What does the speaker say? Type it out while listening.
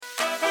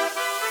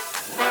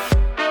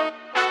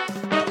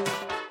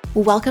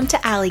Welcome to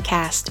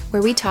AlleyCast,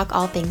 where we talk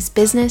all things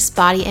business,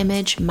 body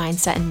image,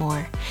 mindset, and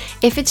more.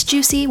 If it's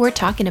juicy, we're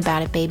talking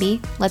about it,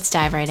 baby. Let's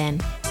dive right in.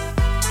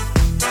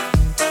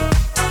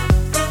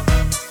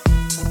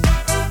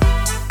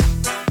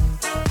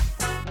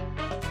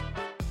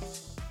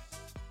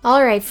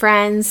 All right,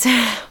 friends.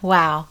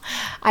 Wow.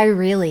 I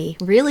really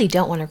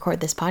don't want to record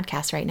this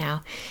podcast right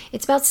now.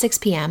 It's about 6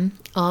 p.m.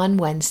 on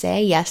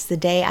Wednesday. Yes, the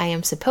day I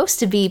am supposed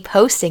to be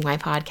posting my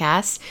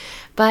podcast.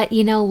 But,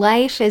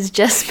 life has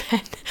just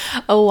been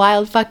a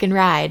wild fucking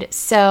ride.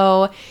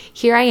 So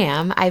here I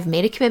am. I've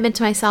made a commitment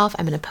to myself.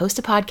 I'm going to post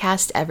a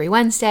podcast every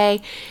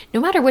Wednesday. No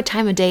matter what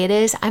time of day it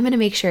is, I'm going to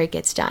make sure it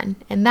gets done.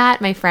 And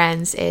that, my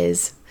friends,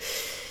 is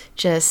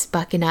just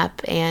bucking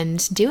up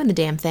and doing the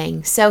damn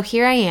thing. So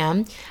here I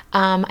am.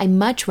 I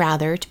much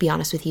rather, to be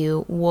honest with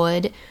you,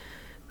 would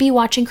be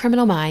watching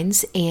Criminal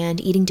Minds and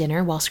eating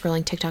dinner while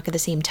scrolling TikTok at the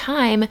same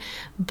time.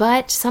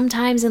 But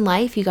sometimes in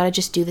life, you got to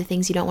just do the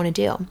things you don't want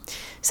to do.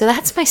 So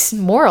that's my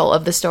moral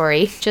of the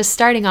story, just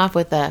starting off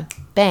with a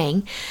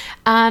bang.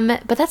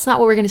 But that's not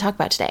what we're going to talk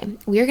about today.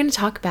 We are going to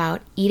talk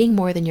about eating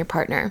more than your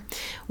partner,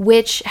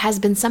 which has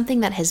been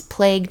something that has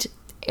plagued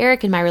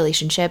Eric and my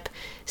relationship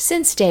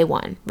since day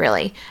one,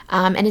 really.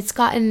 And it's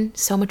gotten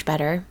so much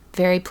better.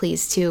 Very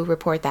pleased to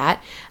report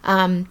that.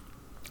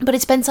 But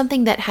it's been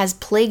something that has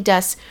plagued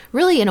us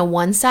really in a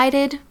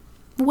one-sided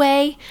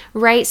way,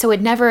 right? So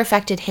it never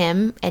affected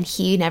him and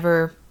he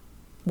never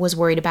was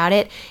worried about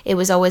it. It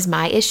was always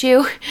my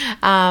issue,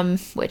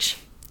 which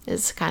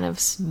is kind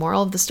of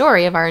moral of the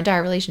story of our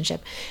entire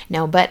relationship.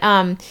 No, but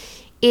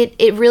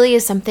it really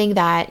is something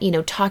that,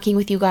 talking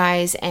with you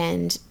guys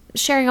and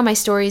sharing all my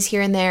stories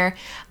here and there,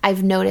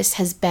 I've noticed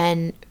has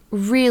been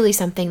really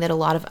something that a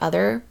lot of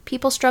other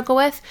people struggle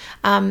with,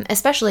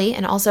 especially,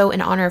 and also in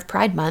honor of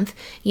Pride Month,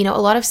 a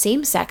lot of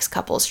same-sex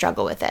couples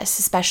struggle with this,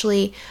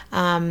 especially,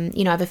 I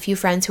have a few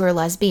friends who are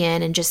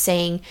lesbian and just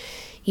saying,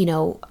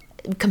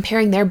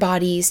 comparing their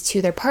bodies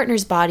to their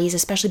partner's bodies,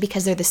 especially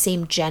because they're the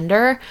same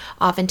gender,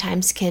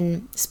 oftentimes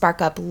can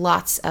spark up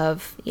lots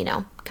of,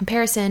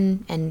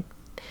 comparison and,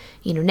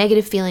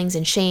 negative feelings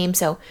and shame.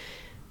 So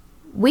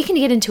we can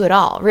get into it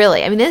all,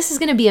 really. I mean, this is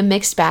going to be a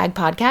mixed bag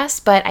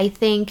podcast, but I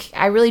think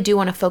I really do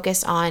want to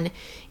focus on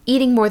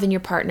eating more than your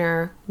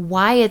partner,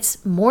 why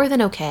it's more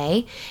than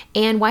okay,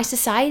 and why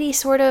society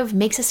sort of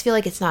makes us feel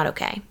like it's not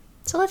okay.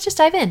 So let's just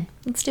dive in.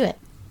 Let's do it.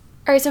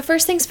 All right, so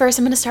first things first,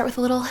 I'm going to start with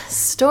a little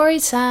story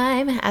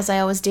time, as I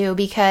always do,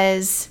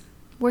 because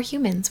we're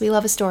humans. We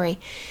love a story.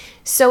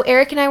 So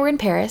Eric and I were in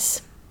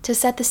Paris. To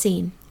set the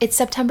scene, it's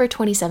September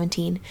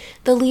 2017.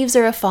 The leaves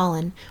are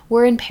a-fallen.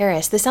 We're in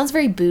Paris. This sounds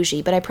very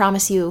bougie, but I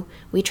promise you,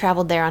 we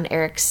traveled there on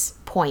Eric's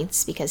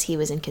points because he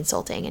was in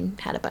consulting and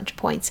had a bunch of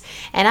points.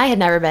 And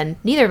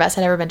neither of us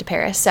had ever been to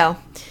Paris. So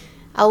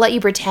I'll let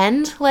you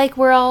pretend like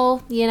we're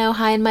all,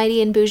 high and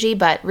mighty and bougie,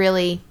 but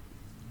really,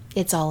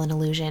 it's all an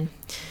illusion.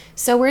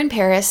 So we're in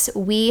Paris.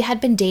 We had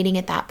been dating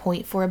at that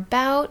point for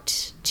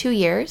about 2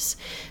 years.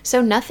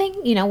 So nothing,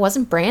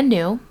 wasn't brand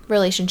new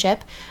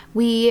relationship.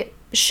 We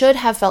should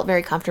have felt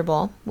very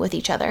comfortable with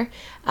each other.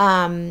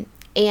 And,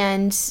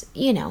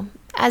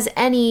 as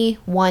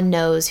anyone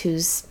knows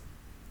who's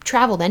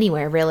traveled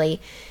anywhere, really,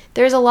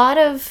 there's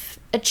a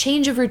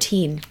change of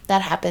routine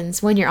that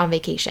happens when you're on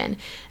vacation,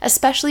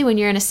 especially when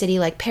you're in a city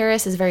like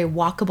Paris, is a very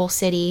walkable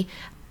city,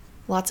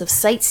 lots of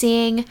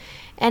sightseeing,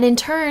 and in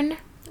turn,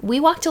 we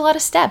walked a lot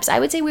of steps. I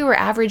would say we were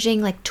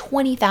averaging like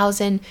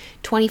 20,000,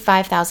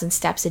 25,000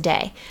 steps a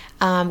day,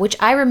 which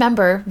I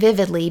remember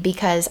vividly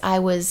because I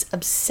was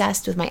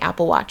obsessed with my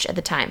Apple Watch at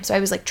the time. So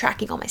I was like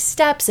tracking all my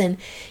steps and,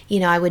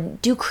 I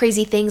would do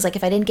crazy things. Like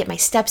if I didn't get my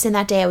steps in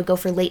that day, I would go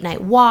for late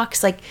night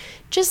walks, like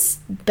just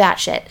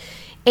batshit.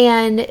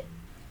 And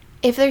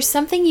if there's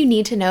something you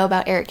need to know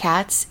about Eric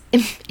Katz,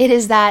 it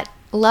is that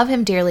love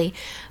him dearly,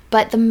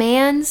 but the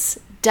man's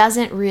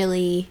doesn't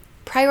really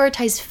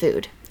prioritize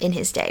food in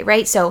his day,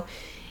 right? So,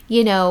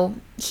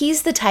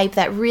 he's the type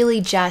that really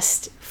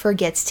just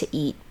forgets to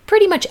eat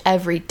pretty much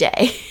every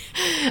day.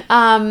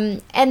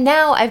 And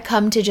now I've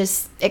come to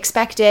just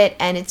expect it,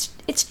 and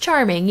it's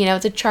charming,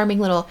 it's a charming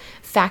little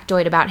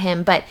factoid about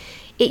him, but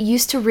it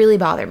used to really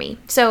bother me.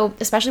 So,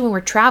 especially when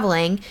we're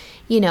traveling,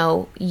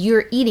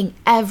 you're eating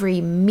every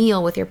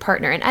meal with your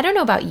partner. And I don't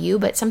know about you,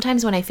 but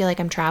sometimes when I feel like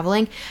I'm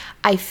traveling,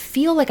 I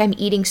feel like I'm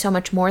eating so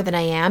much more than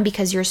I am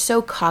because you're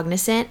so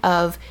cognizant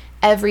of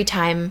every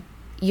time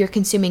you're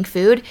consuming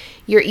food,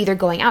 you're either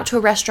going out to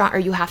a restaurant or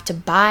you have to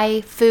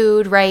buy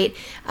food, right?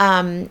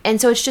 And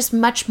so it's just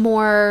much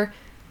more,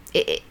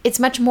 it's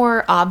much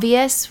more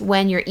obvious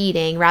when you're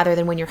eating rather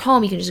than when you're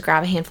home. You can just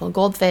grab a handful of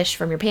goldfish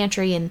from your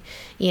pantry and,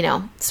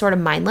 sort of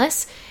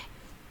mindless.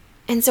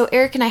 And so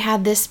Eric and I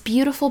had this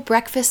beautiful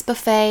breakfast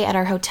buffet at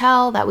our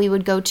hotel that we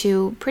would go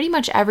to pretty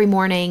much every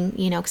morning,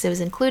 because it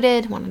was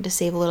included. Wanted to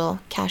save a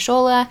little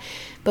cashola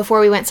before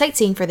we went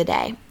sightseeing for the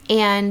day.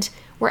 And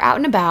we're out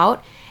and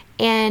about.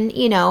 And,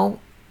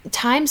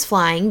 time's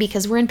flying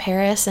because we're in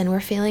Paris and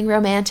we're feeling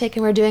romantic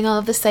and we're doing all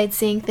of the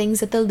sightseeing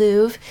things at the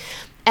Louvre.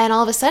 And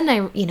all of a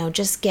sudden I,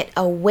 just get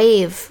a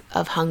wave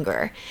of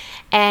hunger.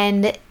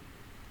 And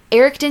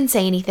Eric didn't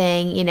say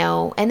anything,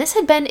 and it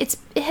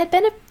had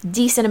been a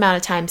decent amount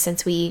of time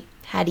since we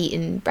had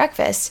eaten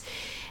breakfast.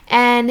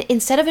 And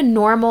instead of a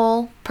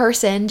normal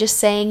person just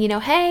saying,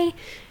 hey,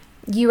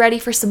 you ready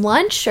for some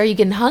lunch? Are you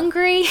getting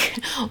hungry?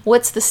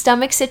 What's the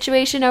stomach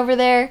situation over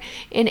there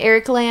in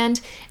Eric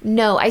land?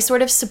 No, I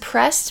sort of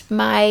suppressed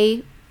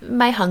my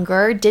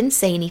hunger, didn't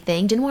say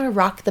anything, didn't want to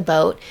rock the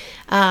boat.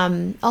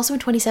 Also in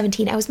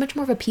 2017, I was much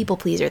more of a people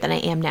pleaser than I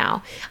am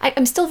now.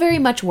 I'm still very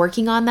much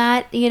working on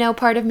that,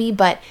 part of me,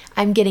 but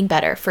I'm getting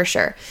better for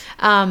sure.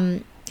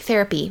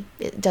 Therapy,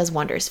 it does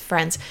wonders,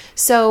 friends.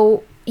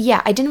 So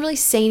yeah, I didn't really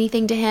say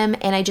anything to him,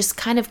 and I just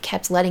kind of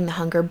kept letting the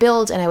hunger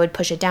build, and I would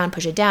push it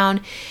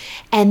down.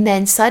 And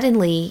then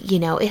suddenly,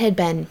 it had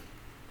been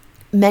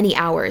many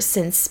hours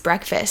since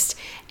breakfast,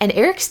 and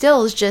Eric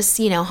still is just,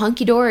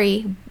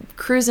 hunky-dory,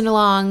 cruising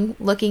along,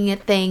 looking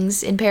at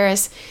things in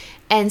Paris,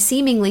 and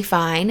seemingly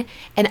fine.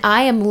 And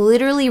I am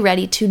literally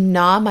ready to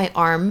gnaw my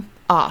arm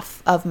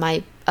off of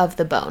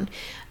the bone.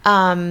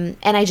 And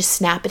I just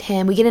snap at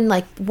him. We get in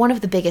like one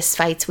of the biggest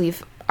fights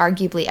we've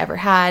arguably ever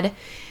had.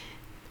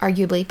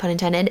 Arguably, pun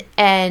intended.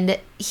 And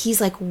he's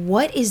like,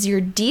 what is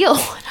your deal?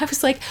 And I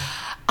was like,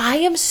 I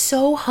am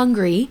so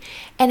hungry.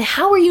 And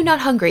how are you not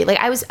hungry? Like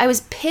I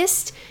was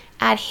pissed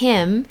at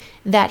him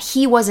that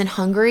he wasn't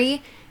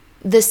hungry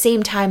the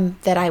same time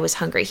that I was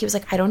hungry. He was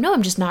like, I don't know,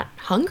 I'm just not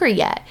hungry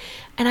yet.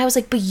 And I was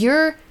like, but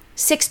you're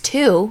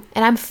 6'2"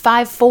 and I'm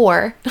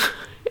 5'4"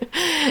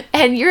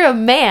 and you're a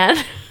man.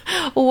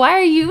 Why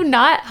are you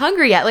not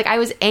hungry yet? Like I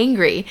was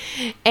angry,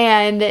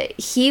 and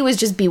he was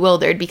just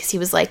bewildered because he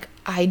was like,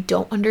 I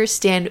don't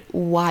understand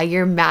why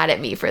you're mad at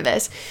me for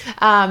this.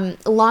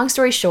 Long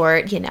story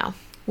short,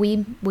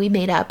 we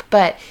made up,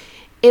 but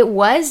it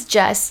was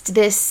just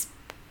this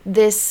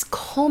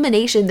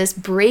culmination, this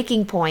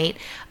breaking point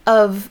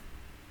of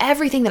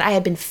everything that I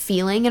had been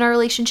feeling in our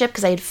relationship,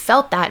 because I had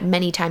felt that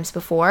many times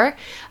before.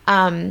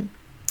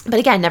 But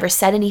again, never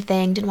said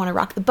anything, didn't want to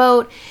rock the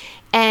boat.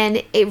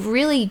 And it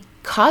really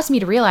caused me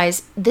to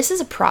realize this is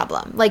a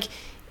problem. Like,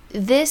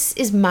 this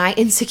is my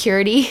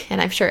insecurity.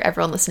 And I'm sure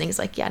everyone listening is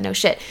like, yeah, no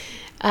shit.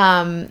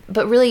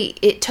 But really,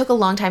 it took a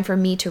long time for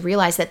me to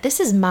realize that this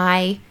is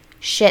my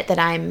shit that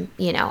I'm,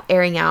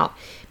 airing out.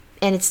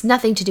 And it's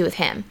nothing to do with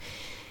him.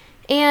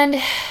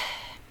 And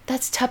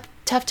that's tough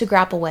to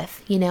grapple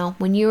with,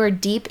 when you are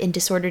deep in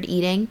disordered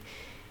eating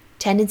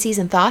tendencies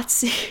and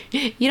thoughts,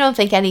 you don't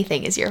think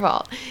anything is your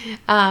fault.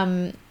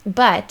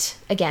 But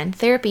again,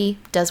 therapy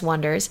does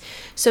wonders.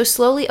 So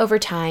slowly over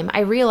time, I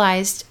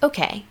realized,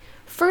 okay,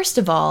 first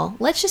of all,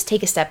 let's just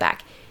take a step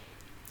back.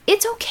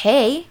 It's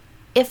okay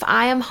if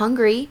I am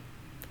hungry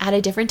at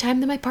a different time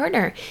than my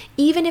partner,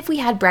 even if we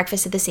had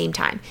breakfast at the same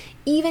time,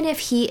 even if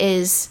he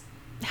is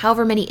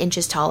however many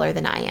inches taller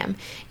than I am,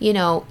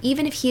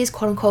 even if he is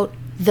quote unquote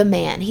the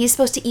man, he's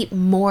supposed to eat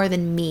more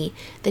than me,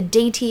 the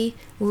dainty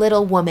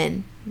little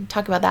woman.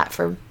 Talk about that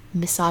for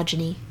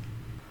misogyny.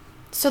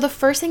 So the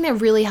first thing that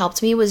really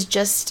helped me was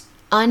just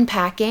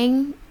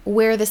unpacking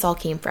where this all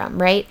came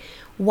from, right?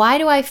 Why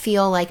do I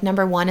feel like,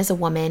 number one, as a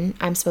woman,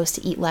 I'm supposed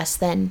to eat less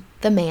than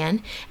the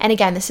man? And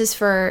again, this is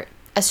for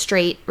a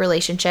straight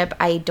relationship.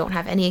 I don't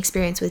have any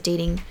experience with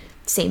dating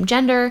same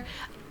gender.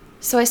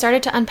 So I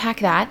started to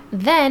unpack that.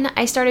 Then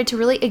I started to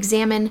really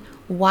examine,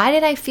 why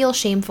did I feel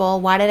shameful?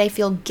 Why did I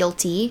feel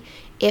guilty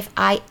if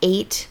I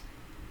ate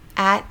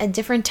at a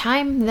different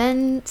time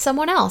than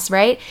someone else,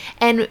 right?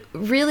 And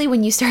really,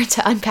 when you start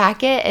to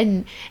unpack it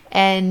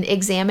and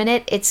examine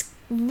it, it's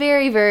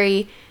very,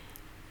 very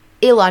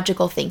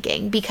illogical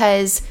thinking,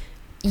 because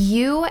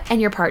you and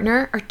your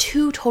partner are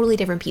two totally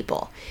different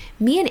people.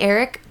 Me and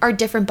Eric are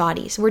different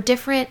bodies. We're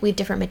different. We have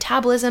different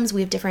metabolisms.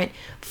 We have different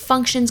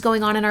functions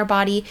going on in our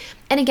body.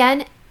 And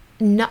again,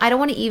 no, I don't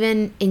want to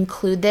even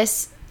include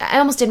this. I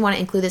almost didn't want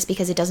to include this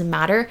because it doesn't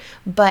matter.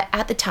 But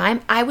at the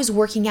time, I was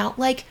working out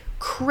like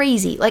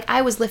crazy. Like,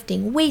 I was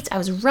lifting weights. I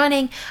was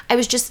running. I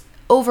was just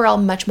overall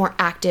much more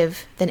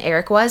active than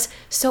Eric was.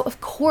 So of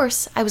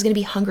course I was going to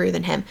be hungrier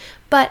than him.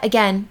 But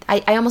again,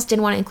 I almost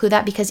didn't want to include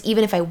that, because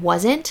even if I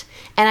wasn't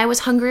and I was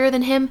hungrier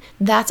than him,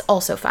 that's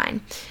also fine.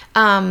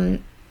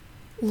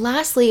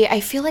 Lastly, I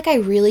feel like I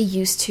really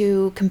used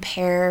to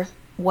compare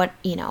what,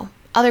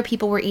 other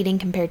people were eating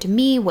compared to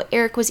me, what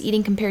Eric was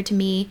eating compared to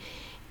me.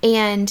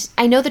 And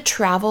I know the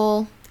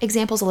travel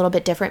example is a little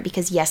bit different,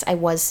 because yes, I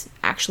was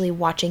actually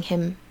watching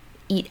him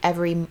eat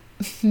every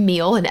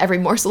meal and every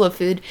morsel of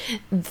food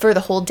for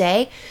the whole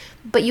day.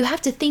 But you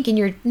have to think, in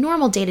your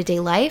normal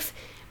day-to-day life,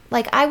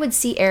 like, I would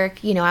see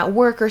Eric, at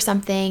work or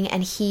something,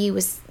 and he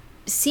was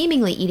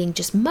seemingly eating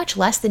just much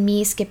less than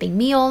me, skipping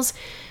meals.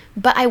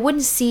 But I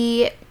wouldn't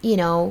see,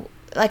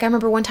 like, I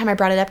remember one time I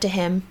brought it up to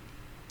him.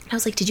 I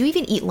was like, did you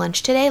even eat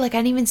lunch today? Like, I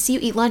didn't even see you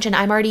eat lunch, and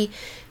I'm already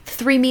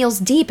 3 meals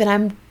deep and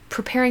I'm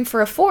preparing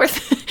for a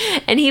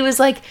 4th. And he was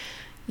like,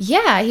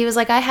 yeah, he was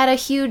like, I had a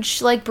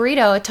huge like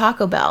burrito at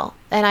Taco Bell,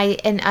 and I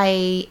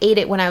ate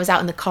it when I was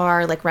out in the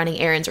car, like running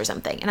errands or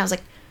something. And I was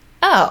like,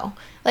 oh,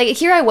 like,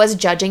 here I was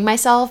judging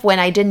myself when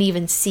I didn't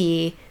even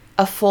see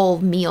a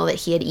full meal that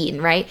he had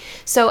eaten, right?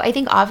 So I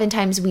think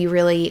oftentimes we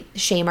really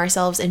shame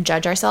ourselves and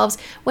judge ourselves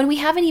when we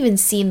haven't even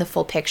seen the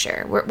full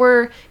picture.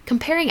 We're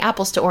comparing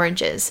apples to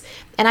oranges.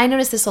 And I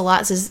notice this a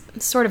lot. This is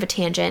sort of a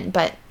tangent,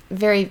 but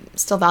very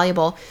still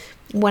valuable.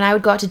 When I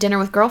would go out to dinner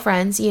with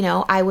girlfriends,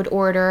 I would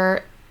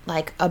order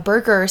like a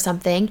burger or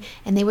something,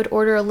 and they would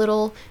order a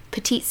little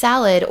petite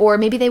salad, or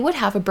maybe they would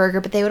have a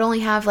burger, but they would only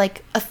have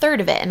like a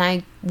third of it, and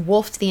I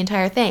wolfed the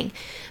entire thing.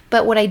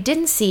 But what I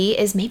didn't see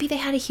is maybe they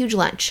had a huge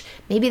lunch.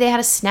 Maybe they had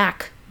a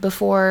snack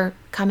before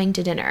coming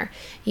to dinner.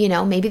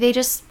 Maybe they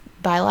just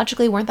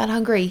biologically weren't that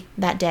hungry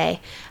that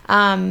day.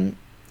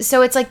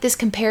 So it's like this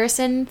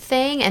comparison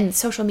thing, and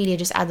social media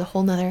just adds a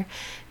whole nother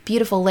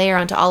beautiful layer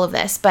onto all of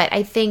this. But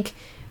I think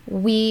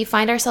we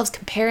find ourselves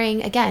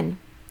comparing, again,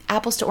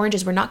 apples to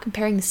oranges. We're not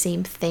comparing the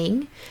same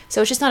thing.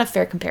 So it's just not a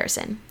fair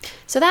comparison.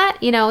 So that,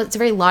 it's a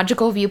very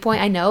logical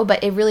viewpoint, I know,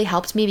 but it really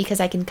helped me because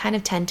I can kind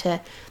of tend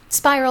to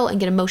spiral and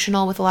get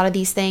emotional with a lot of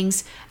these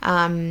things,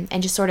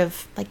 and just sort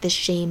of like this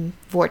shame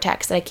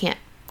vortex that I can't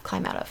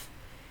climb out of.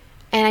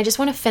 And I just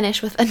want to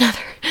finish with another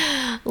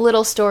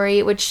little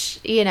story, which,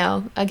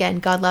 again,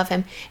 God love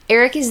him.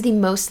 Eric is the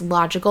most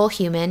logical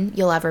human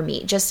you'll ever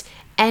meet. He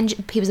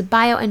was a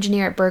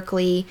bioengineer at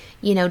Berkeley,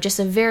 just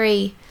a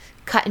very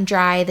cut and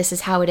dry, this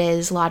is how it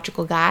is,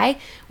 logical guy,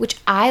 which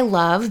I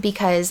love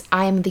because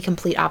I am the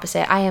complete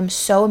opposite. I am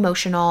so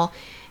emotional,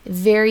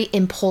 very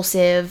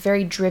impulsive,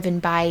 very driven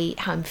by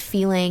how I'm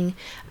feeling.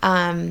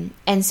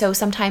 And so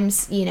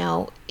sometimes,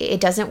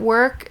 it doesn't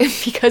work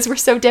because we're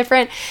so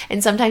different.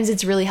 And sometimes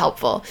it's really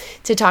helpful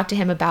to talk to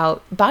him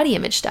about body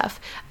image stuff.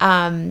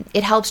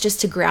 It helps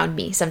just to ground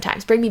me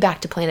sometimes, bring me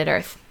back to planet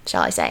Earth,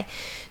 shall I say.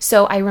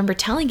 So I remember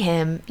telling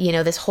him,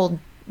 this whole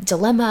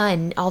dilemma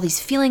and all these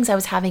feelings I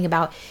was having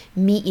about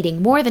me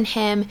eating more than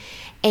him.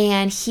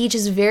 And he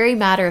just very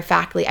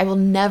matter-of-factly, I will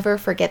never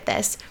forget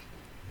this,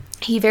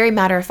 he very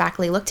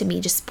matter-of-factly looked at me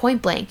just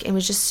point blank and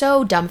was just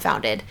so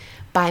dumbfounded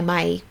by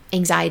my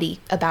anxiety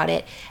about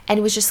it. And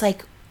it was just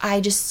like, I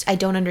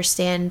don't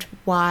understand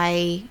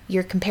why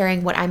you're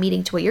comparing what I'm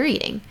eating to what you're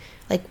eating.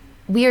 Like,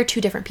 we are two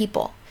different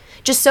people.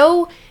 Just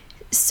so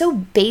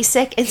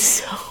basic and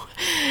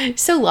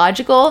so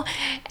logical.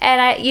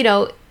 And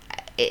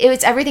it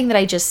was everything that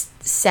I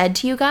just said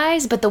to you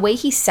guys, but the way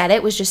he said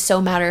it was just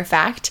so matter of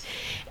fact.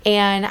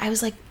 And I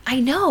was like, I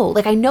know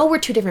we're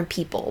two different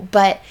people,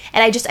 and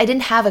I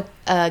didn't have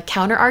a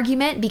counter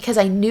argument because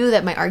I knew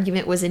that my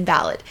argument was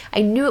invalid.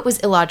 I knew it was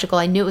illogical.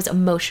 I knew it was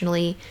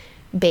emotionally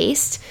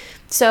based.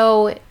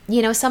 So,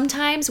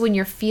 sometimes when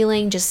you're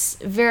feeling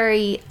just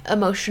very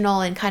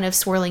emotional and kind of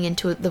swirling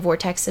into the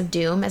vortex of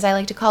doom, as I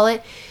like to call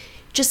it,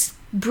 just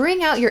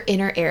bring out your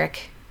inner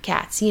Eric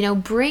Katz,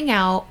 bring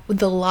out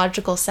the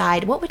logical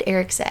side. What would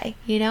Eric say?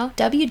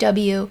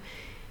 WWES.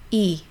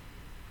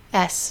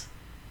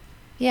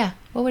 Yeah,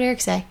 what would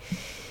Eric say?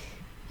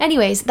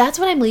 Anyways, that's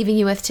what I'm leaving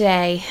you with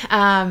today.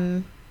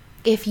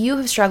 If you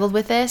have struggled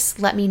with this,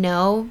 let me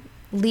know.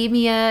 Leave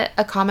me a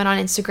comment on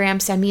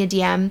Instagram, send me a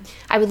DM.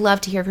 I would love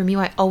to hear from you.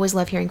 I always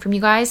love hearing from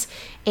you guys.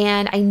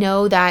 And I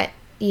know that,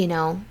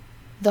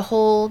 the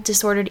whole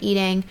disordered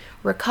eating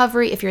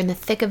recovery, if you're in the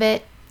thick of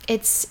it,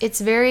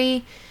 it's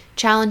very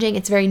challenging.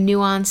 It's very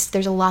nuanced.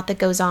 There's a lot that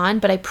goes on,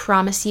 but I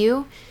promise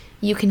you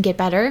can get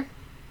better.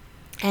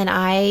 And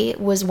I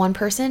was one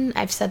person,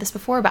 I've said this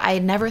before, but I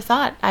had never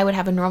thought I would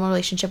have a normal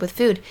relationship with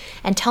food.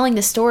 And telling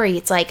this story,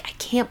 it's like, I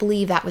can't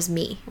believe that was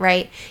me,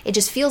 right? It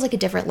just feels like a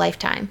different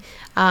lifetime.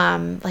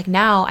 Like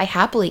now I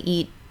happily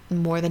eat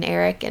more than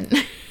Eric,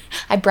 and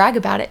I brag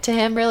about it to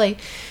him, really.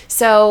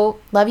 So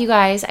love you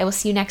guys. I will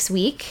see you next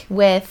week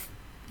with,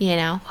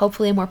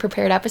 hopefully a more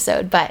prepared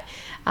episode. But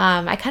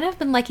I kind of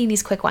been liking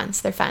these quick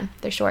ones. They're fun.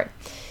 They're short.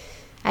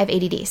 I have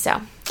ADD,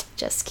 so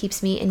just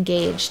keeps me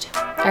engaged.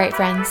 All right,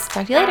 friends.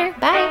 Talk to you later.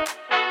 Bye.